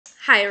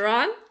Hi,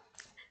 Ron.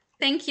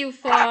 Thank you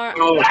for.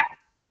 Oh, wait.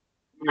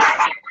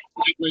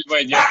 You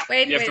Wait, have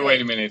wait, to wait a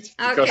wait. minute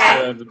because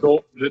Okay.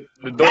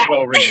 the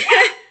doorbell rings.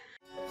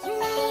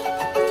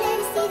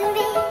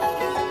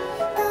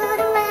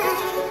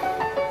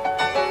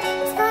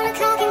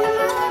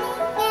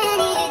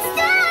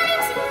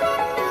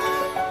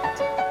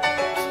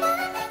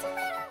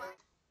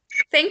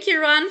 Thank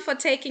you, Ron, for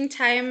taking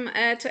time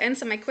to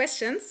answer my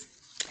questions.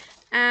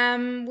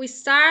 We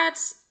start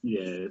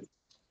Yeah.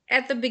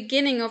 at the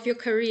beginning of your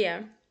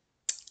career.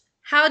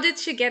 How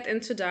did you get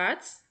into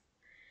darts?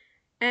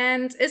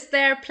 And is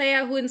there a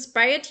player who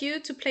inspired you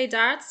to play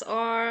darts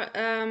or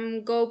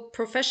go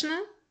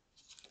professional?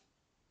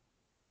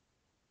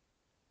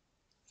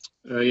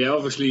 Yeah,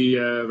 obviously,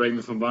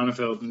 Raymond van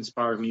Barneveld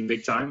inspired me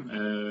big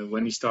time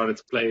when he started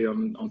to play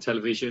on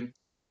television.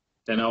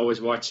 Then I always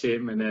watched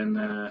him, and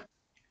then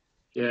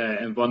yeah,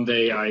 and one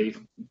day I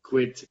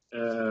quit.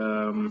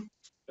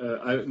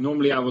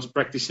 Normally I was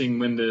practicing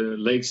when the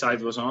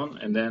lakeside was on,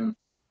 and then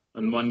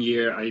in 1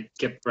 year I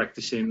kept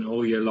practicing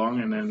all year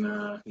long, and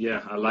then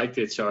yeah, I liked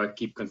it, so I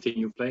keep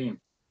continue playing.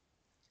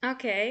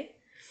 Okay.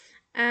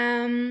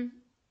 Um,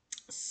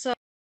 so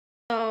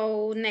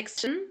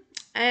next question.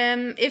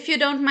 If you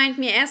don't mind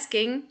me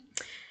asking,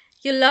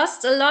 you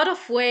lost a lot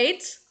of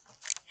weight.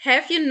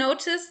 Have you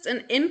noticed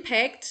an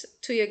impact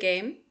to your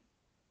game?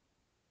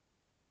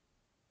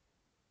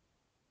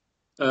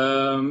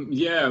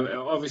 Yeah,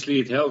 obviously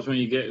it helps when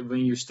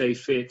you stay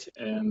fit,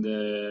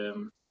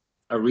 and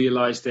I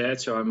realized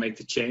that, so I make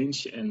the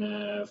change, and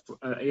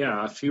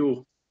yeah, I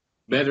feel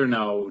better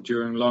now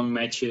during long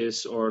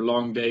matches or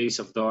long days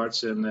of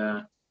darts, and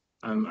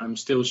I'm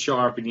still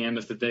sharp in the end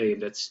of the day.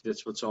 That's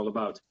what it's all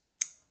about.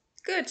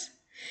 Good.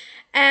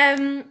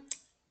 Um,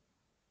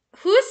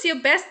 who's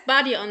your best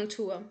buddy on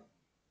tour?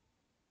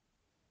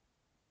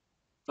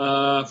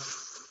 Uh,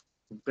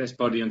 Best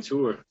buddy on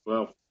tour.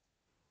 Well,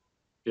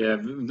 yeah,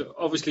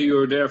 obviously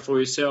you're there for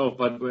yourself,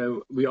 but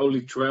we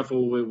only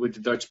travel with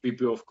the Dutch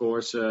people, of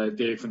course. Dirk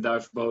van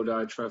Duivenbode,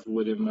 I travel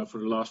with him for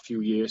the last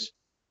few years,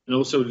 and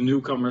also the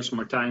newcomers,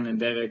 Martijn and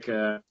Derek.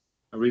 I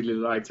really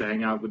like to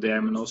hang out with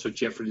them, and also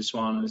Jeffrey de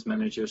Swan and his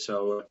manager.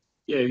 So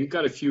yeah, you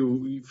got a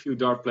few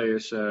dart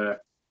players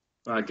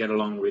I get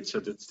along with, so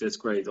that's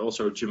great.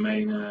 Also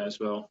Jermaine as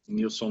well,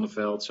 Niels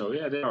Sonneveld. So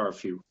yeah, there are a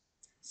few.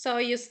 So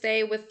you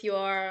stay with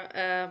your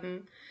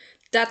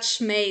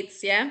Dutch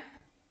mates, yeah?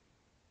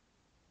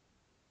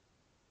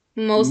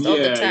 Most of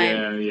the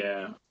time.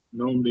 Yeah.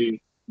 Normally,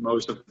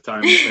 most of the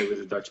time, we stay with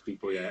the Dutch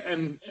people, yeah,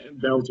 and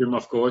Belgium,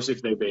 of course,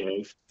 if they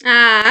behave.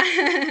 Ah,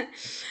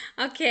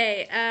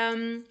 okay.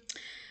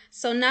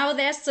 So now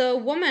there's a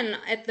woman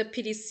at the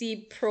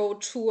PDC Pro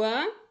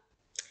Tour.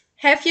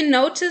 Have you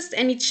noticed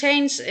any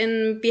change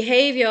in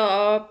behavior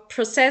or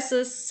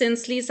processes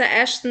since Lisa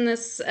Ashton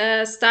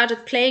has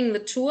started playing the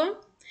tour?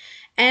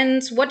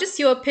 And what is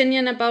your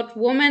opinion about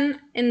women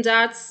in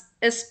darts,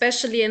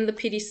 especially in the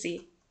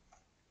PDC?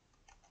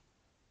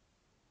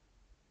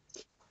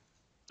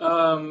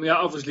 Yeah,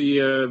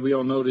 obviously, we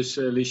all notice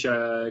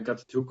Lisha got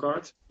the two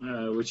card,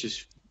 which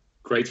is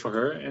great for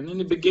her. And in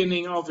the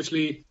beginning,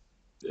 obviously,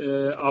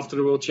 after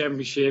the World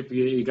Championship,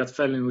 you got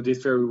Fallon who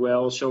did very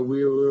well. So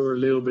we were a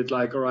little bit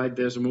like, all right,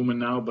 there's a woman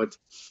now, but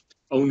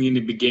only in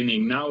the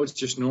beginning. Now it's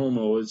just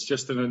normal. It's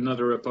just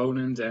another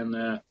opponent,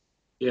 and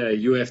yeah,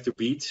 you have to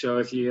beat. So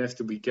if you have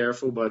to be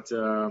careful, but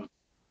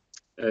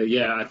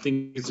yeah, I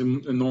think it's a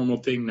normal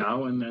thing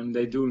now, and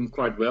they're doing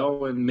quite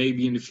well. And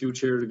maybe in the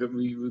future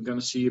we're going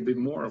to see a bit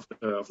more of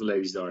the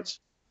ladies darts.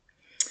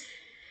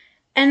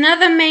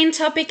 Another main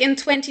topic in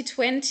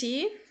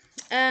 2020,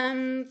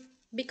 um,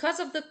 because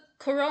of the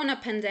corona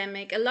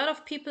pandemic, a lot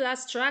of people are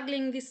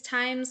struggling these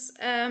times,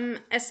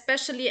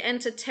 especially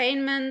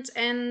entertainment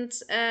and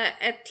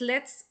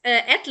athletes.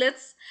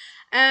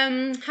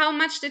 How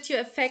much did you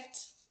affect?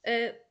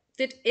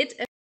 Did it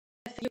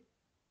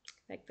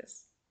affect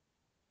this?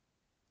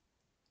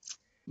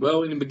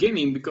 Well, in the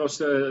beginning, because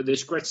they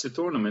scratched the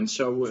tournament,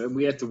 so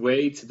we had to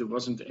wait. There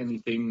wasn't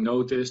anything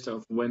noticed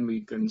of when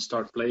we can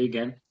start play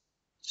again.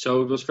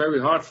 So it was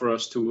very hard for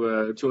us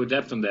to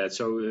adapt on that.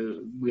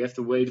 So we have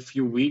to wait a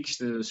few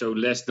weeks, so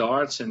less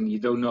darts, and you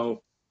don't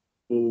know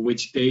for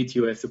which date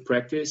you have to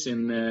practice.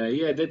 And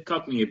yeah, that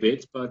cut me a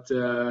bit, but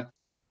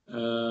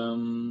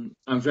I'm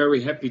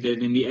very happy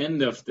that in the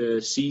end of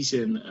the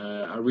season,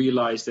 I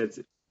realized that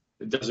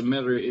it doesn't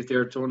matter if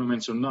there are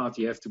tournaments or not.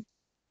 You have to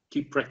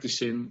keep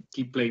practicing,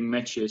 keep playing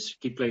matches,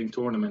 keep playing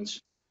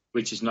tournaments,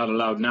 which is not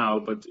allowed now.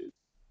 But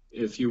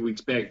a few weeks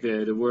back,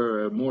 there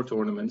were more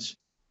tournaments,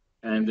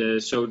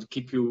 and so to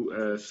keep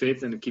you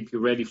fit and to keep you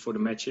ready for the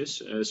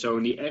matches. So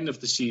in the end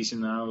of the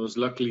season, I was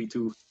lucky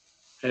to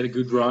had a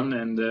good run,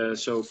 and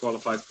so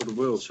qualified for the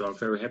world. So I'm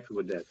very happy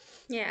with that.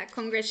 Yeah,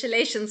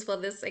 congratulations for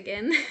this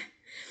again.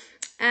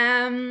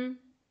 um,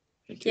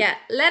 Thank you. yeah,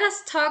 let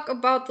us talk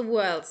about the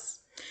worlds.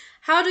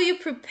 How do you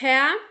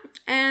prepare?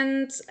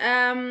 And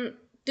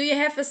do you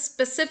have a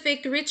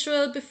specific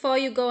ritual before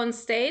you go on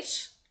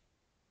stage?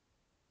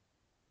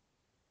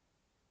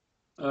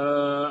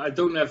 I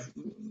don't have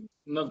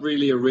not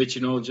really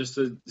original, just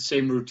the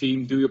same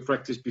routine. Do your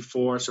practice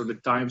before, so the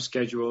time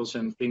schedules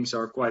and things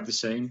are quite the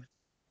same.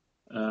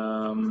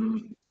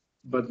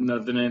 But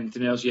not than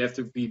anything else, you have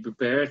to be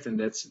prepared, and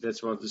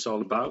that's what it's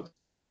all about.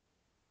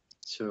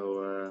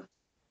 So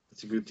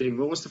that's a good thing.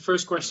 What was the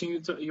first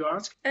question you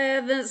asked?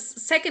 The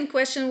second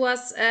question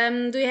was,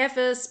 do you have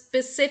a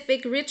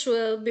specific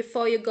ritual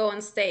before you go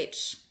on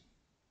stage?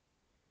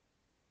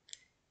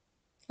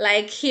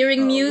 Like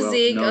hearing Well,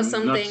 music no, or not.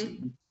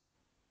 something?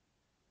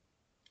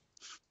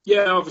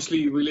 Yeah,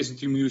 obviously we listen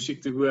to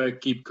music to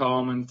keep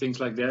calm and things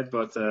like that,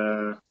 but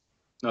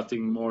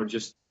nothing more.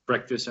 Just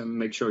practice and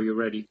make sure you're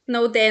ready.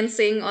 No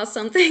dancing or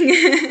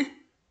something?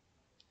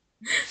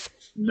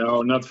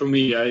 No, not for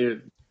me. I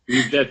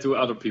leave that to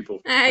other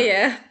people. Ah,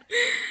 yeah.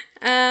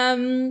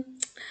 Um,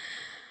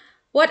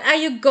 what are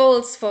your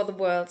goals for the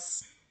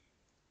Worlds?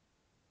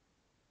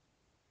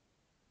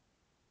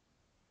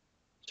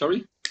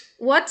 Sorry?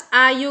 What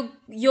are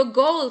your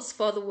goals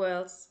for the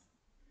Worlds?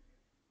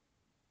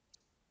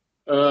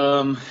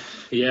 Um,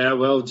 yeah,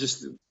 well,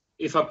 just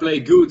if I play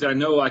good, I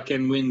know I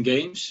can win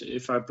games.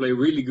 If I play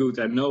really good,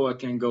 I know I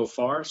can go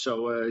far.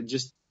 So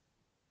just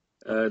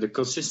the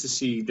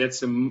consistency, that's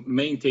the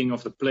main thing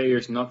of the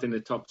players, not in the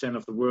top 10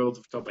 of the world,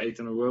 of top 8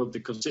 in the world. The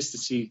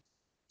consistency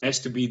has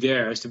to be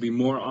there, has to be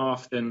more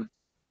often,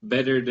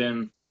 better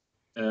than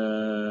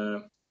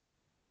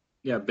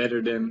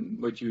better than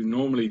what you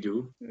normally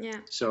do. Yeah.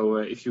 So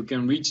if you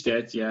can reach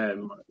that,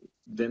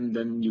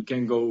 then you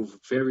can go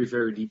very,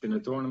 very deep in the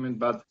tournament.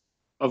 But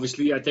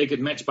obviously, I take it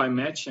match by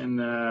match, and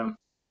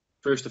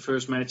first the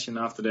first match, and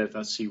after that,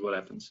 I'll see what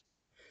happens.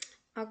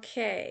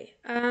 Okay.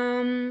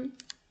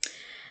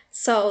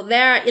 So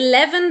there are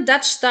 11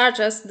 Dutch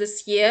starters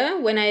this year.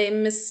 When I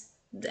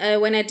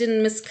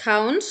didn't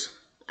miscount.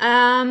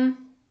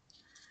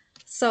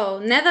 So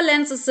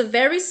Netherlands is a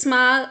very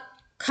small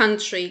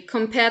country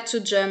compared to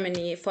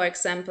Germany, for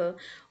example.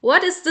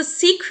 What is the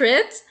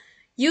secret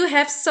you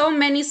have so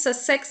many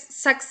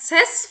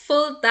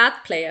successful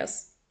dart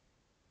players?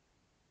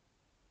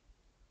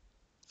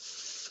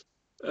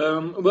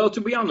 Well, to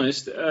be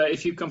honest,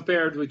 if you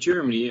compare it with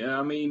Germany,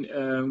 I mean,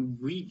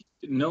 we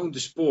know the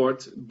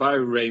sport by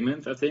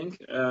Raymond, I think,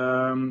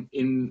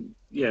 in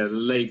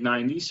late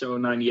 90s, so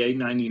 98,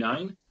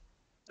 99.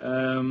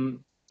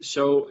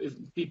 So if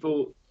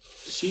people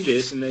see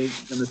this and they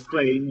gonna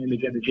train and they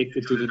get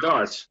addicted to the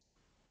darts,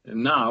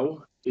 and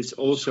now it's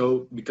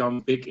also become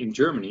big in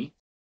Germany.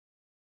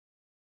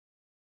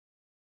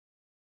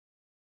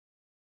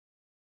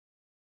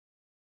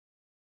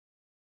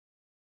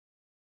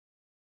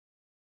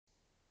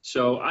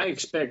 So I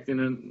expect in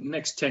the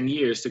next 10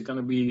 years there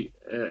gonna be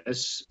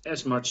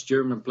as much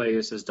German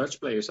players as Dutch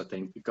players, I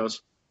think,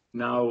 because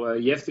now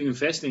you have to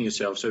invest in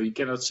yourself. So you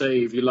cannot say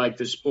if you like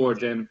the sport,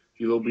 then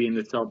you will be in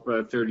the top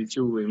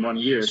 32 in 1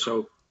 year.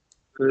 So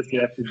first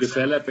you have to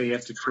develop and you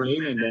have to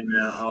train, and then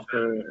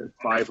after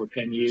 5 or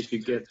 10 years you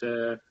get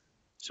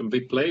some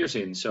big players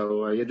in.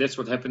 So that's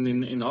what happened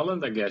in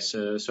Holland, I guess.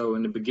 So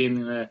in the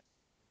beginning,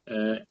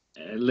 uh,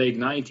 late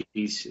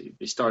 90s,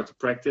 they started to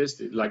practice,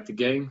 they liked the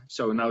game.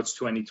 So now it's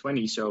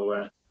 2020.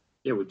 So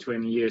we're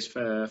 20 years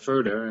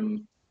further,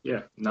 and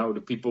now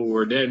the people who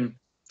were then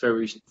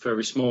very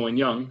very small and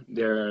young,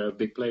 they're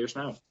big players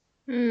now.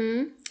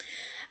 Mm.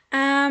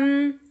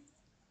 Um,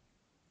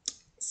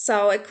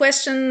 so a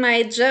question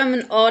my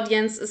German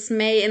audience is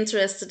may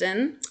interested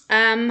in.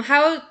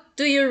 How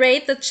do you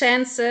rate the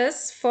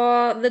chances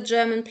for the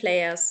German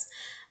players?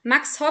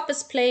 Max Hopp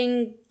is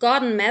playing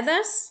Gordon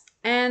Mathers,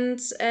 and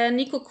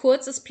Nico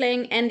Kurz is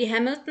playing Andy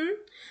Hamilton.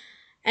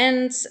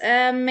 And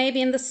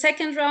maybe in the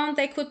second round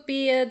there could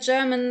be a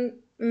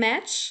German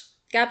match: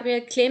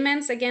 Gabriel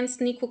Clemens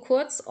against Nico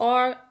Kurz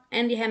or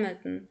Andy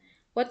Hamilton.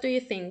 What do you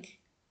think?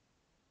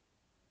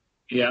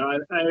 Yeah,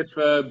 I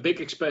have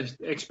big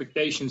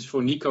expectations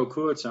for Nico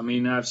Kurz. I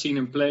mean, I've seen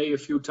him play a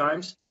few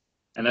times,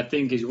 and I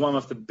think he's one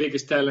of the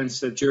biggest talents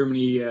that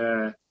Germany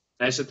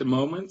has at the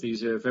moment.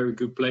 He's a very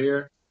good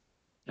player,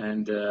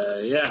 and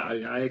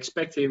I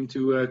expect him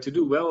to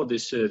do well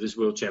this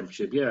World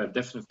Championship. Yeah,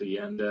 definitely,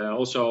 and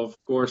also of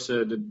course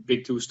the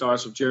big two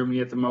stars of Germany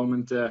at the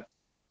moment,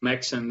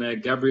 Max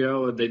and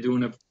Gabriel. They're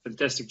doing a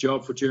fantastic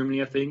job for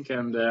Germany, I think,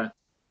 and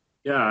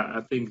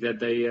I think that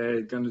they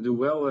are going to do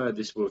well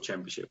this World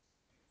Championship.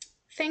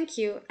 Thank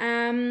you.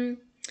 And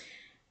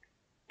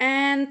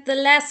the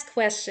last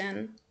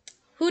question.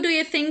 Who do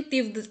you think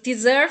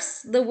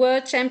deserves the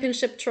World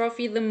Championship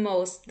trophy the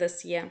most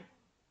this year?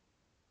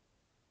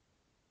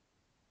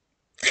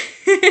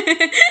 Me,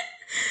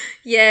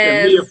 of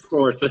Yes.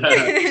 course.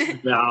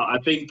 Now, I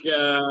think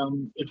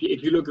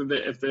if you look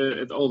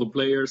at all the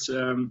players,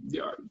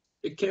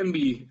 it can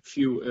be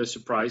few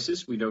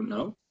surprises. We don't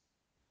know,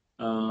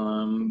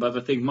 but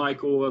I think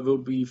Michael will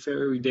be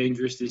very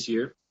dangerous this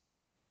year,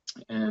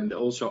 and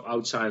also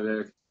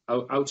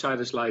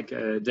outsiders like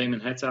Damon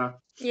Hetta,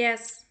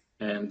 Yes.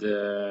 and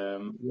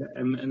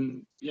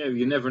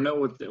you never know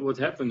what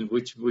happens.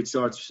 Which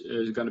darts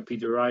is going to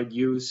Peter Wright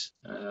use?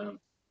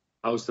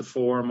 How's the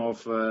form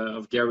of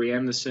Gary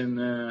Anderson?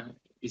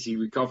 Is he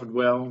recovered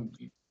well?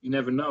 you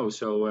never know.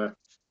 So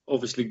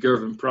obviously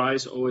Gervin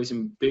Price always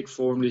in big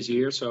form this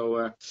year.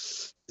 So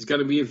it's going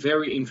to be a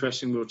very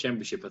interesting World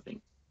Championship, I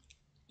think.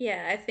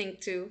 Yeah, I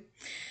think too.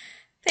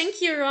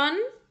 Thank you, Ron,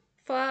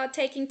 for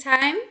taking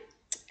time.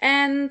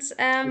 And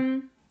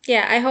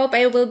yeah, I hope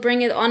I will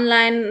bring it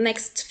online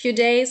next few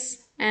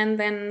days and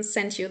then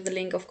send you the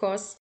link, of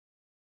course.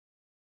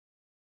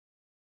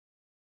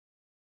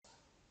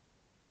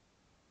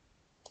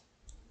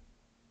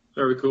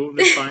 Very cool.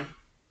 That's fine.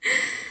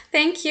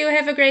 Thank you.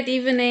 Have a great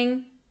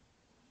evening.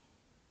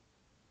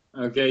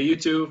 Okay, you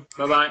too.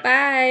 Bye bye.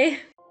 Bye.